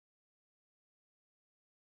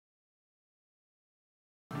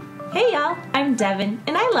Hey y'all, I'm Devon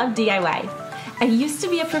and I love DIY. I used to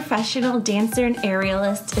be a professional dancer and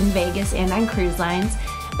aerialist in Vegas and on cruise lines,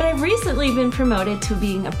 but I've recently been promoted to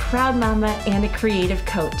being a proud mama and a creative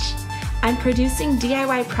coach. I'm producing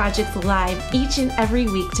DIY projects live each and every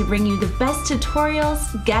week to bring you the best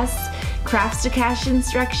tutorials, guests, crafts to cash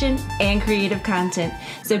instruction, and creative content.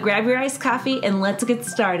 So grab your iced coffee and let's get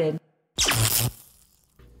started.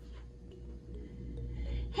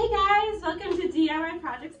 Hey guys, welcome to DIY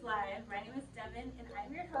Projects Live. My name is Devon and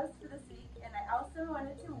I'm your host for this week, and I also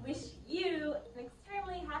wanted to wish you an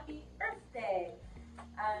extremely happy Earth Day.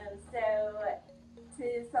 So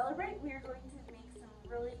to celebrate, we are going to make some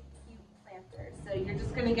really cute planters. So you're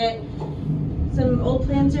just going to get some old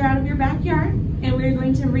planter out of your backyard and we're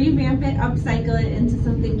going to revamp it, upcycle it into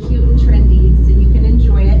something cute and trendy so you can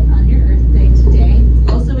enjoy it on your Earth Day today.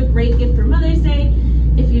 It's also a great gift for Mother's Day.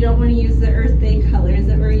 If you don't want to use the Earth Day colors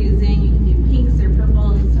that we're using, you can do pinks or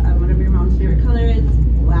purples, whatever your mom's favorite color is,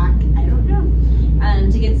 black, I don't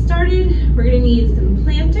know. To get started, we're going to need some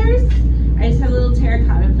planters. I just have little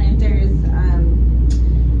terracotta planters.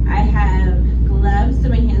 I have gloves so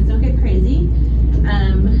my hands don't get crazy.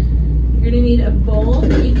 You're going to need a bowl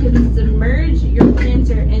that you can submerge your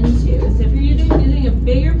planter into. So if you're using a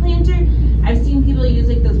bigger planter, I've seen people use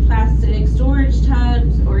like those plastic storage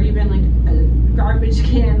tubs or even like a garbage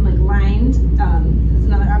can like lined. That's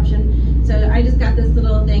another option. So I just got this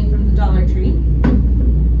little thing from the Dollar Tree.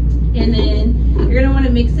 And then you're going to want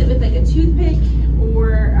to mix it with like a toothpick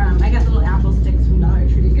or I got little apple sticks from Dollar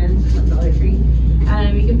Tree again, from Dollar Tree.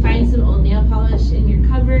 You can find some old nail polish in your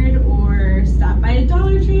cupboard or stop by a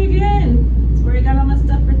Dollar Tree again. That's where I got all my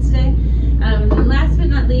stuff for today. And last but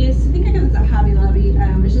not least, I think I got this at Hobby Lobby.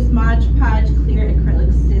 It's just Mod Podge clear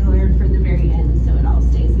acrylic sealer for the very end so it all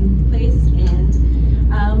stays in place.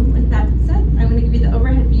 And with that said, I'm going to give you the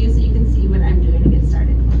overhead view so you can see what I'm doing to get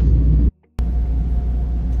started.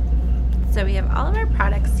 So we have all of our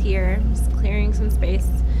products here, just clearing some space.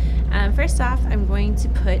 First off, I'm going to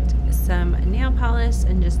put some nail polish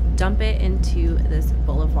and just dump it into this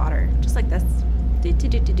bowl of water, just like this.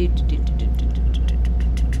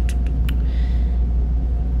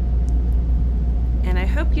 And I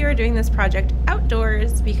hope you are doing this project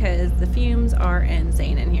outdoors because the fumes are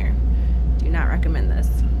insane in here. Do not recommend this.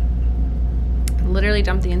 Literally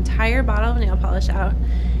dump the entire bottle of nail polish out.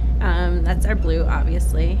 That's our blue,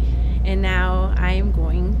 obviously. And now I'm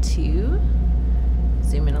going to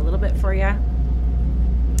zoom in a little bit for you.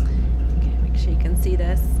 Okay, make sure you can see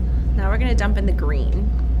this. Now we're going to dump in the green.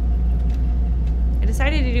 I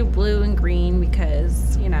decided to do blue and green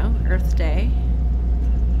because, you know, Earth Day.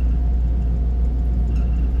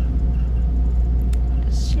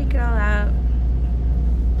 Just shake it all out.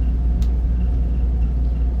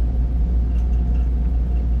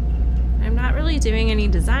 I'm not really doing any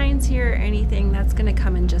designs here or anything. That's going to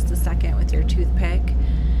come in just a second with your toothpick.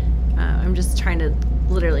 I'm just trying to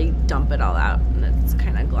literally dump it all out and it's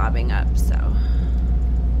kind of globbing up, so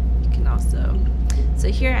you can also, so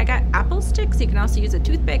here I got apple sticks. You can also use a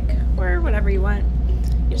toothpick or whatever you want.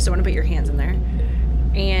 You just don't want to put your hands in there.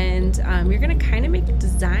 And you're going to kind of make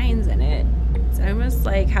designs in it. It's almost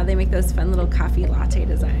like how they make those fun little coffee latte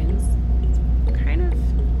designs. It's kind of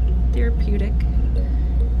therapeutic.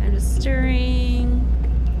 I'm just stirring.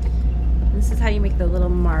 This is how you make the little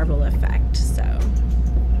marble effect. So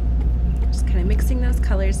just kind of mixing those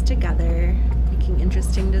colors together, making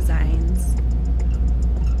interesting designs.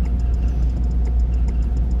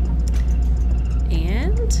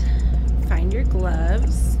 And find your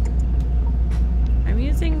gloves. I'm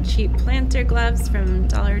using cheap planter gloves from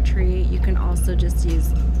Dollar Tree. You can also just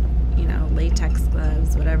use, you know, latex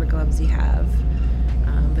gloves, whatever gloves you have.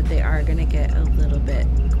 But they are going to get a little bit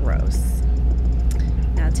gross.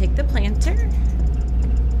 Now take the planter,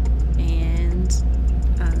 and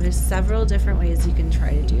there's several different ways you can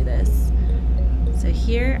try to do this. So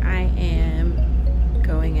here I am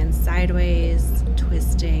going in sideways,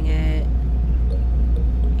 twisting it,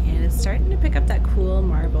 and it's starting to pick up that cool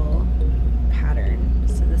marble pattern.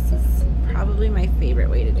 So this is probably my favorite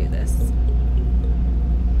way to do this.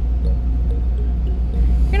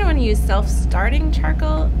 You're going to want to use self-starting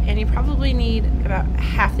charcoal, and you probably need about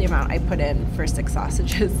half the amount I put in for 6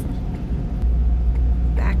 sausages.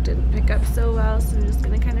 Back didn't pick up so well, so I'm just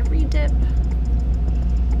going to kind of re-dip.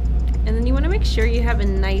 And then you want to make sure you have a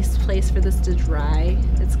nice place for this to dry.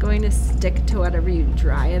 It's going to stick to whatever you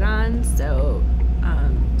dry it on, so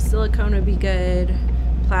silicone would be good,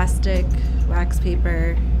 plastic, wax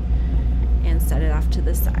paper, and set it off to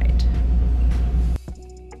the side.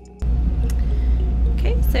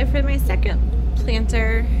 Okay, so for my second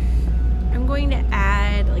planter, I'm going to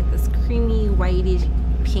add like this creamy whitey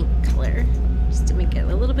pink color just to make it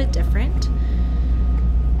a little bit different.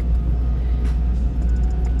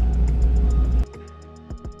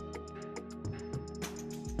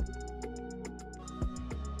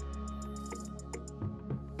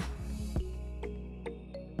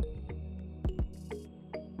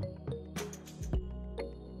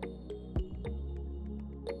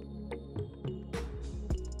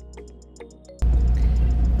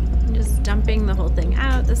 Dumping the whole thing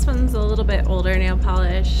out. This one's a little bit older nail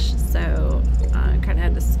polish, so I kind of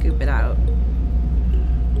had to scoop it out.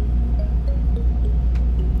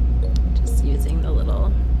 Just using the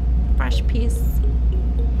little brush piece.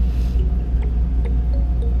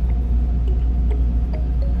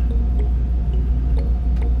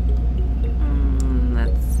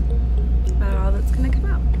 That's about all that's going to come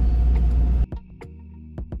out.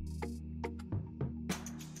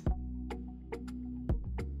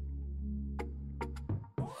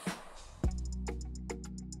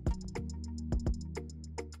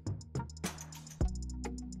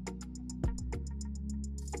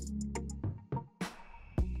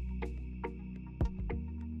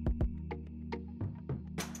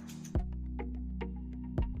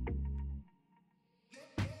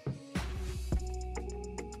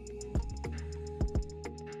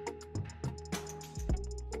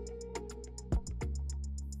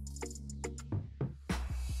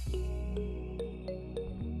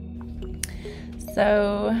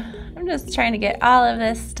 So I'm just trying to get all of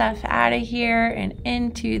this stuff out of here and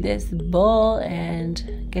into this bowl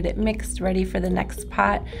and get it mixed ready for the next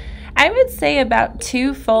pot. I would say about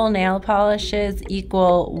 2 full nail polishes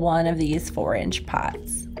equal 1 of these 4-inch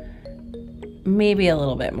pots. Maybe a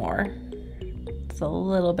little bit more. It's a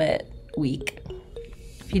little bit weak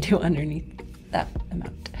if you do underneath that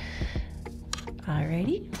amount.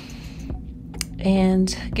 Alrighty.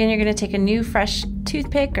 And again, you're gonna take a new fresh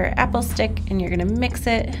toothpick or apple stick and you're gonna mix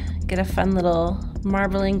it, get a fun little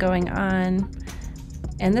marbling going on.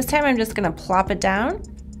 And this time I'm just gonna plop it down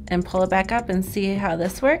and pull it back up and see how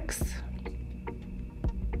this works.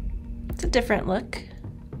 It's a different look.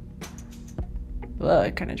 Whoa, I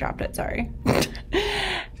kind of dropped it, sorry.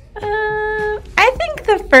 I think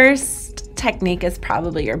the first technique is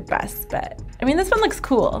probably your best bet. I mean, this one looks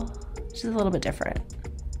cool. It's just a little bit different.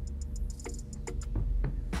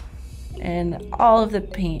 And all of the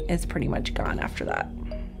paint is pretty much gone after that.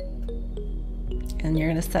 And you're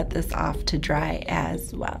gonna set this off to dry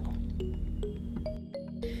as well.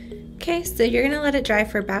 Okay, so you're gonna let it dry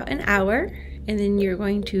for about an hour, and then you're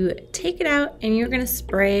going to take it out and you're gonna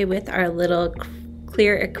spray with our little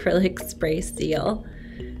clear acrylic spray seal.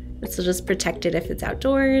 This will just protect it if it's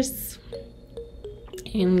outdoors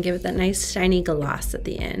and give it that nice shiny gloss at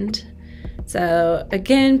the end. So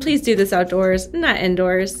again, please do this outdoors, not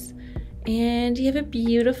indoors. And you have a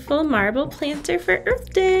beautiful marble planter for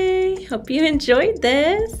Earth Day. Hope you enjoyed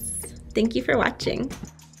this. Thank you for watching.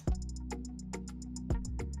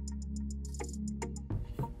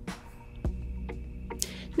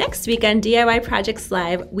 Next week on DIY Projects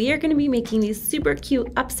Live, we are going to be making these super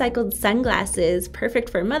cute upcycled sunglasses, perfect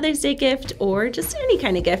for Mother's Day gift or just any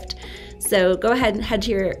kind of gift. So go ahead and head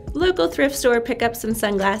to your local thrift store, pick up some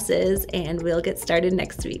sunglasses, and we'll get started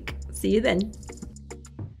next week. See you then.